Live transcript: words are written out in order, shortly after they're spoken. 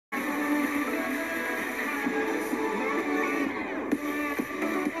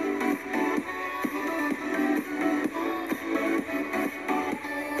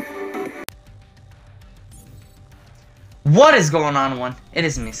What is going on, one? It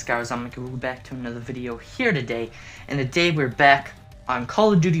is me, Scars. I'm gonna go back to another video here today. And today we're back on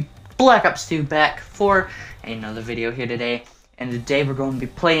Call of Duty Black Ops 2, back for another video here today. And today we're going to be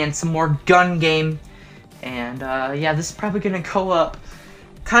playing some more gun game. And yeah, this is probably gonna go up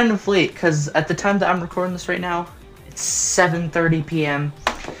kind of late, because at the time that I'm recording this right now, it's 7:30 p.m.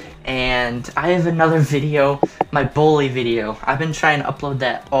 And I have another video, my bully video. I've been trying to upload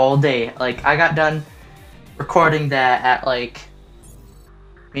that all day. Like, I got done recording that at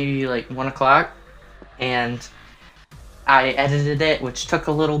maybe 1 o'clock, and I edited it, which took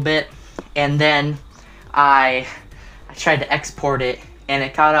a little bit, and then I tried to export it, and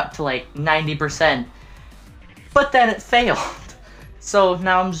it got up to 90%, but then it failed. So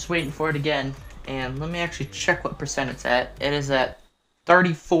now I'm just waiting for it again, and let me actually check what percent it's at. It is at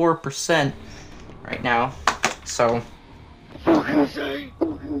 34% right now. So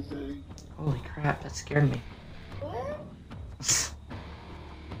holy crap, that scared me.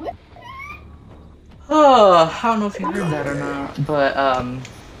 Oh, I don't know if you heard that or not, but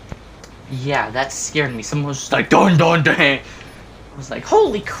yeah, that scared me. Someone was just like, dun dun dun. I was like,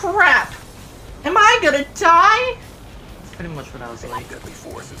 holy crap! Am I gonna die? That's pretty much what I was like. Deadly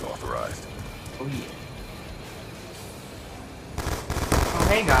force is authorized. Oh yeah. Oh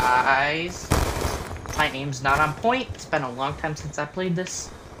hey guys. My aim's not on point. It's been a long time since I played this.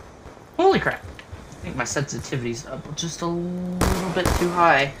 Holy crap. I think my sensitivity's up just a little bit too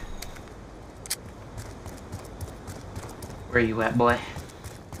high. Where you at, boy?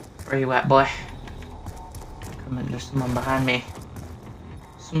 Where you at, boy? Come in, there's someone behind me.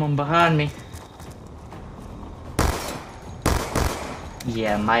 Someone behind me.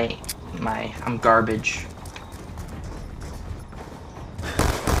 Yeah, I'm garbage.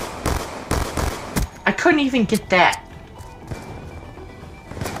 I couldn't even get that.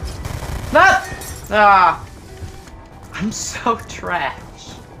 Ah! I'm so trash.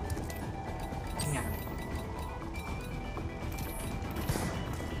 Hang on.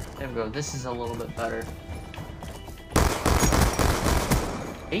 There we go. This is a little bit better.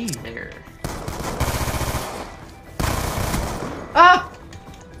 Hey there. Ah!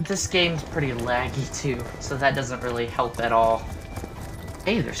 This game's pretty laggy too, so that doesn't really help at all.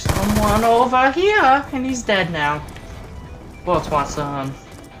 Hey, there's someone over here, and he's dead now. Who else wants some?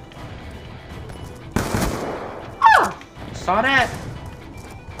 Saw that?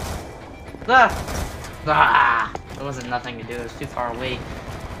 Ah! There wasn't nothing to do. It was too far away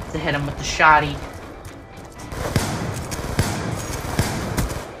to hit him with the shotty.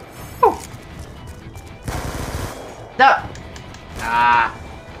 Whew. No! Ah!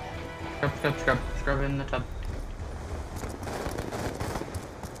 Scrub in the tub.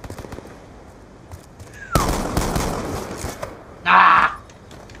 Ah!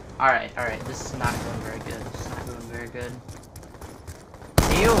 Alright. This is not going very good. Very good.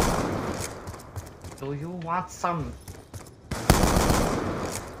 Ew! Do you want some?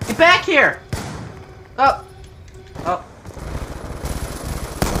 Get back here! Oh! Oh.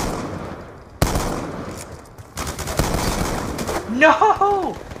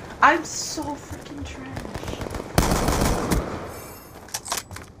 No! I'm so freaking trash.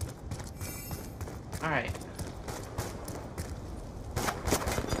 Alright.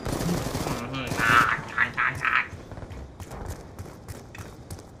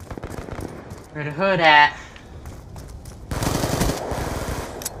 Where the hood at?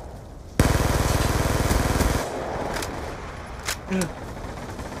 Oh!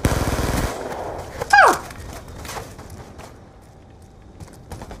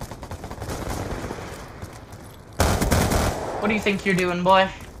 What do you think you're doing, boy?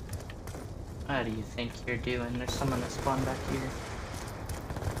 What do you think you're doing? There's someone that spawned back here.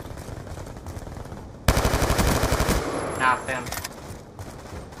 Nah, fam.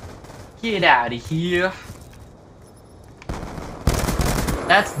 Get out of here.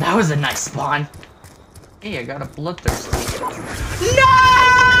 That was a nice spawn. Hey, I got a bloodthirsty.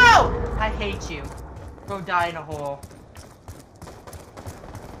 No! I hate you. Go die in a hole.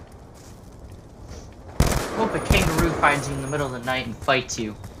 Hope a kangaroo finds you in the middle of the night and fights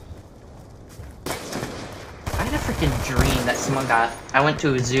you. I had a freaking dream that I went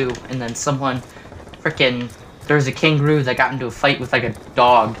to a zoo and then there was a kangaroo that got into a fight with a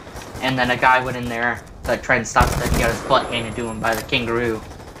dog. And then a guy went in there to try and stop it, and he got his butt handed to him by the kangaroo.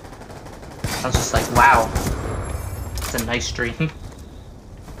 I was just like, wow. It's a nice dream.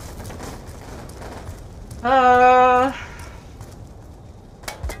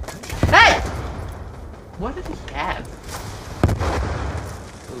 Hey! What did he have?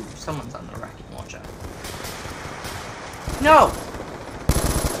 Ooh, someone's on the rocket launcher. No!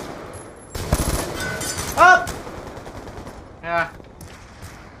 Up!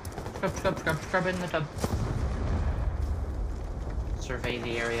 Scrub in the tub. Survey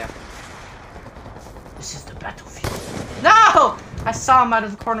the area. This is the battlefield. No! I saw him out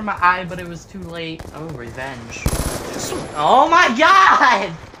of the corner of my eye, but it was too late. Oh, revenge. Oh my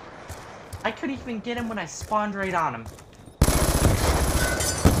god! I couldn't even get him when I spawned right on him.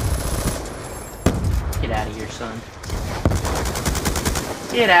 Get out of here, son.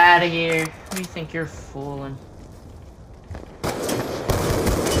 Get out of here. Who do you think you're fooling?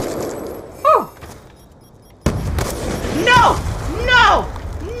 Woo! No! No!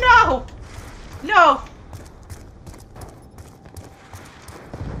 No! No!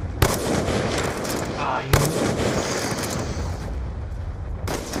 Oh, you...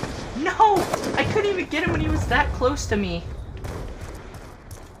 No! I couldn't even get him when he was that close to me.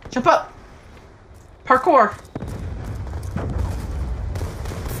 Jump up! Parkour!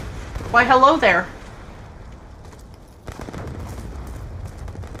 Why, hello there.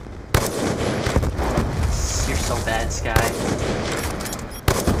 You're so bad, Sky.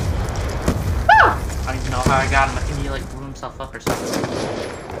 Ah! I don't even know how I got him. I think he like blew himself up or something.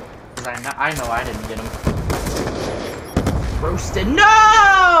 Cause I know I didn't get him. Roasted.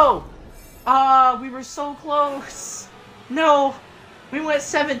 No! We were so close. No, we went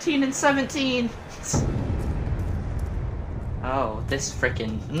 17 and 17. Oh, this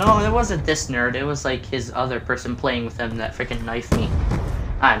frickin'... No, it wasn't this nerd. It was like his other person playing with him that frickin' knifed me.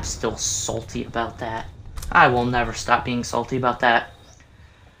 I'm still salty about that. I will never stop being salty about that.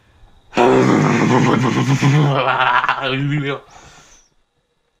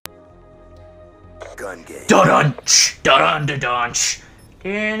 Gun game. Dun-dun-ch! Dun-dun-dun-ch!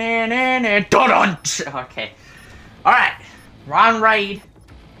 Dun-dun-ch! Okay. Alright. We're on raid.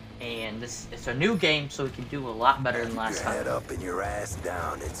 And it's a new game, so we can do a lot better than last time. Head up and your ass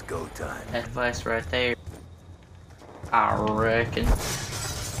down. It's go time. Advice right there. I reckon.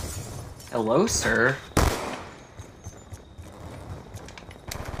 Hello, sir.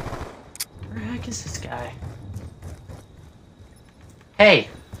 Where the heck is this guy? Hey!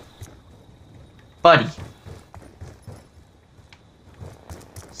 Buddy.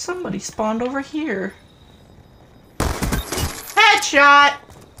 Somebody spawned over here. Headshot!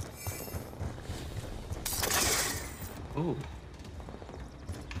 Ooh.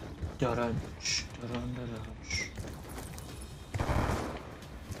 Da-dun-ch, da-dun-da-dun-ch.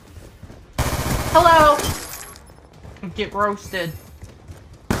 Hello! Get roasted.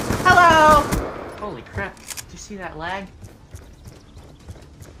 Hello! Holy crap. Did you see that lag?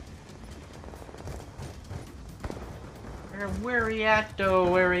 Where we at,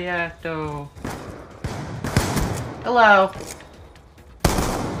 though? Where we at, though? Hello?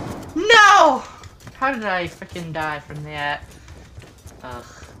 No! How did I frickin' die from that? Ugh.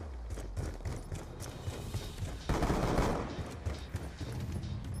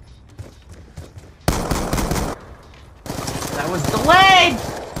 That was delayed!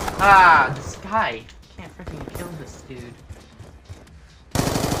 Ah, this guy. Can't frickin' kill this dude.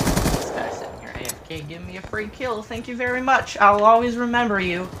 This guy's sitting here AFK, give me a free kill. Thank you very much. I'll always remember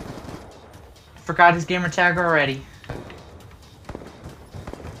you. I forgot his gamer tag already.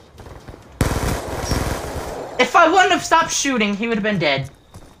 If I wouldn't have stopped shooting, he would have been dead.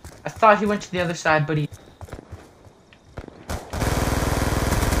 I thought he went to the other side, but he...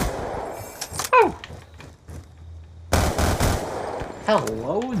 Oh!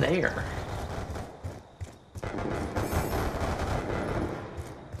 Hello there.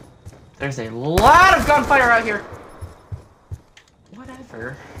 There's a lot of gunfire out here.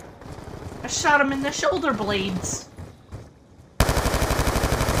 Whatever. I shot him in the shoulder blades.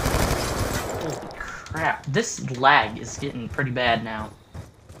 Crap, this lag is getting pretty bad now.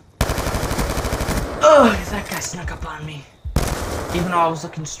 Ugh, that guy snuck up on me. Even though I was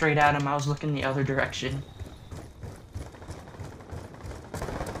looking straight at him, I was looking the other direction.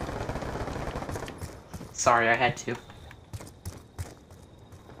 Sorry, I had to.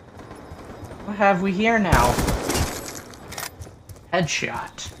 What have we here now?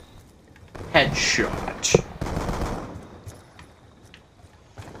 Headshot. Headshot.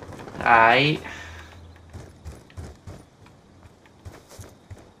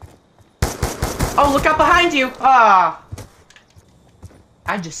 Oh, look out behind you! Ah!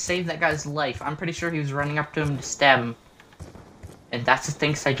 I just saved that guy's life. I'm pretty sure he was running up to him to stab him. And that's the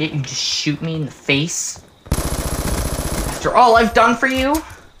thanks I get? You just shoot me in the face? After all I've done for you?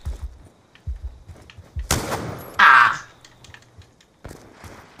 Ah!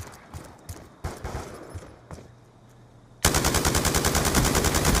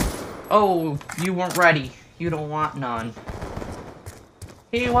 Oh, you weren't ready. You don't want none.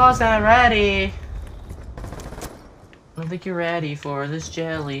 He wasn't ready. I don't think you're ready for this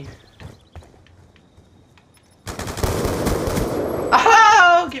jelly.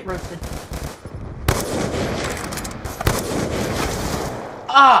 get roasted.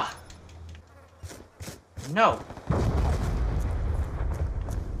 Ah! No.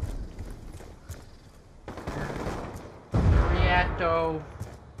 Rieto.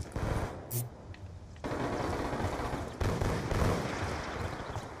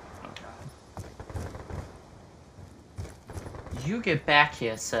 Oh god. You get back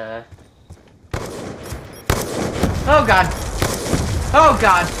here, sir. Oh god. Oh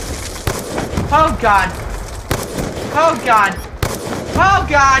god. Oh god. Oh god. Oh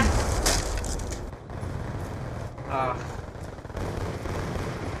god.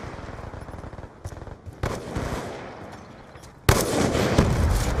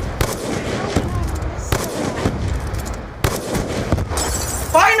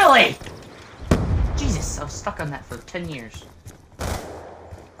 Finally! Jesus, I was stuck on that for 10 years.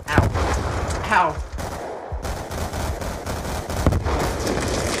 Ow. Ow.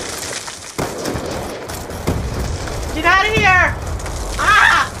 Get out of here!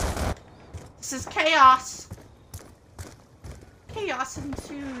 Ah! This is chaos. Chaos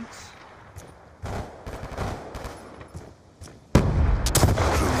ensues.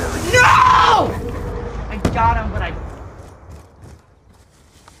 No! I got him, but I...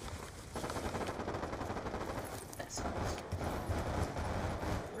 That sucks.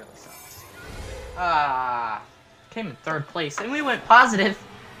 It really sucks. Came in 3rd place, and we went positive.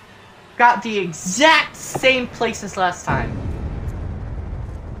 Got the exact same place as last time.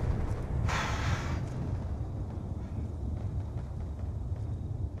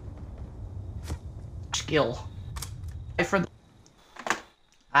 Skill.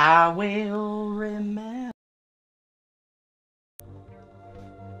 I will remember.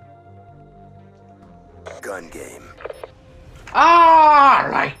 Gun game.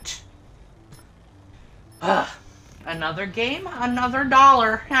 Alright. Another game, another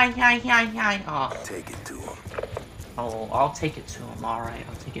dollar. Oh. Take it to him. Oh, I'll take it to him. Alright,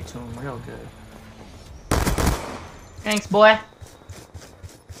 I'll take it to him real good. Thanks, boy.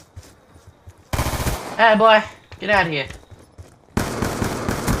 Hey, boy. Get out of here.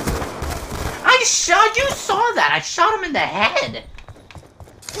 I shot. You saw that. I shot him in the head.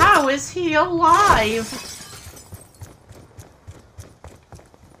 How is he alive?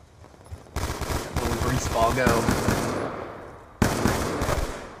 Little grease ball go.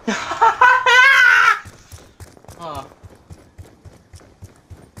 Oh.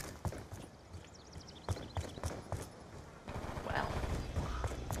 Well.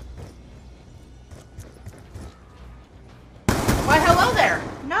 Why, hello there.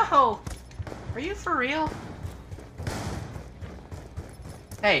 No. Are you for real?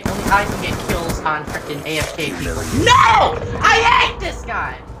 Hey, only I can get kills on frickin' AFK people. No! I hate this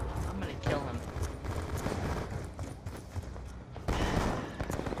guy! I'm gonna kill him.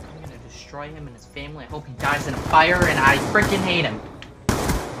 I'm gonna destroy him and his family. I hope he dies in a fire, and I frickin' hate him.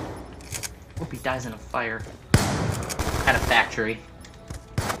 Hope he dies in a fire. At a factory.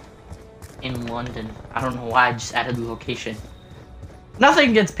 In London. I don't know why I just added the location. Nothing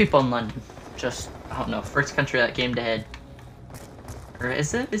against people in London. Just, I don't know, first country that came to head. Or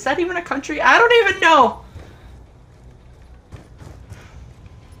is it? Is that even a country? I don't even know!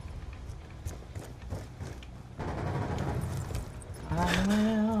 I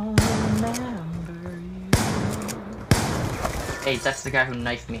will remember you. Hey, that's the guy who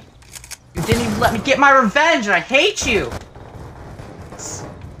knifed me. You didn't even let me get my revenge, and I hate you!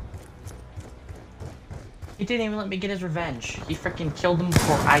 He didn't even let me get his revenge. He freaking killed him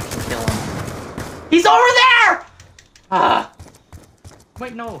before I can kill him. He's over there!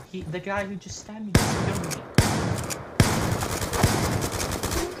 Wait, no, the guy who just stabbed me just killed me.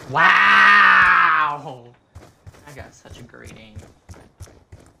 Wow! I got such a great aim.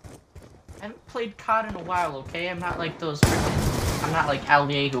 I haven't played COD in a while, okay? I'm not like those freaking... I'm not like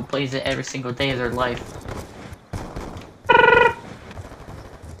Alli-a who plays it every single day of their life.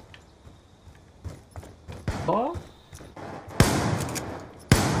 Oh?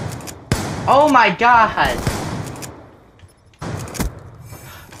 Oh my god!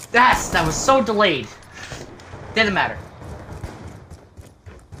 That was so delayed. Didn't matter.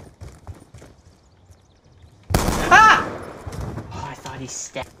 Ah! Oh, I thought he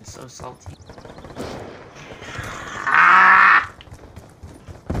stabbed me. So salty. Ah!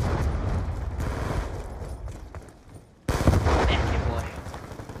 Back here, boy.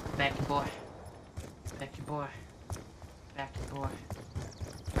 Back here, boy. Back here, boy. Back here, boy.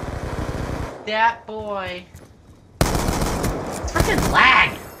 That boy. It's freaking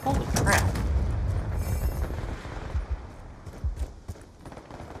lag. Holy crap.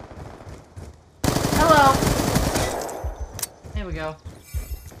 Hello. There we go.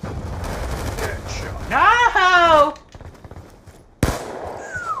 No!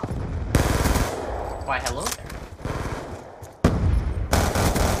 Why, hello there.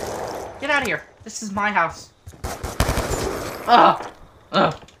 Get out of here. This is my house. Ugh.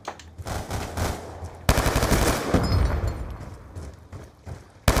 Ugh.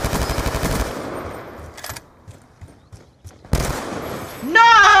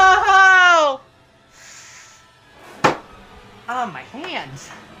 No! Oh, my hands.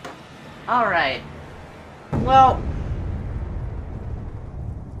 Alright. Well.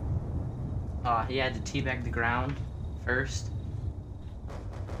 Oh, he had to teabag the ground first.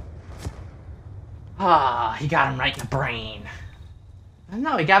 Ah, he got him right in the brain.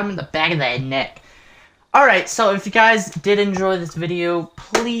 No, he got him in the back of the neck. Alright, so if you guys did enjoy this video,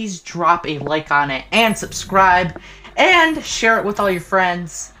 please drop a like on it and subscribe and share it with all your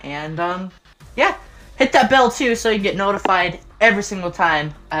friends. And, yeah, hit that bell too so you get notified every single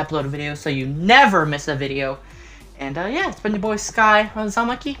time I upload a video so you never miss a video. And, yeah, it's been your boy Sky,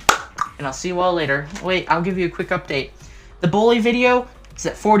 monky, and I'll see you all later. Wait, I'll give you a quick update. The bully video is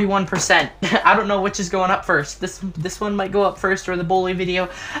at 41%. I don't know which is going up first. This one might go up first or the bully video.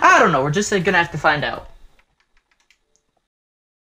 I don't know. We're just gonna have to find out.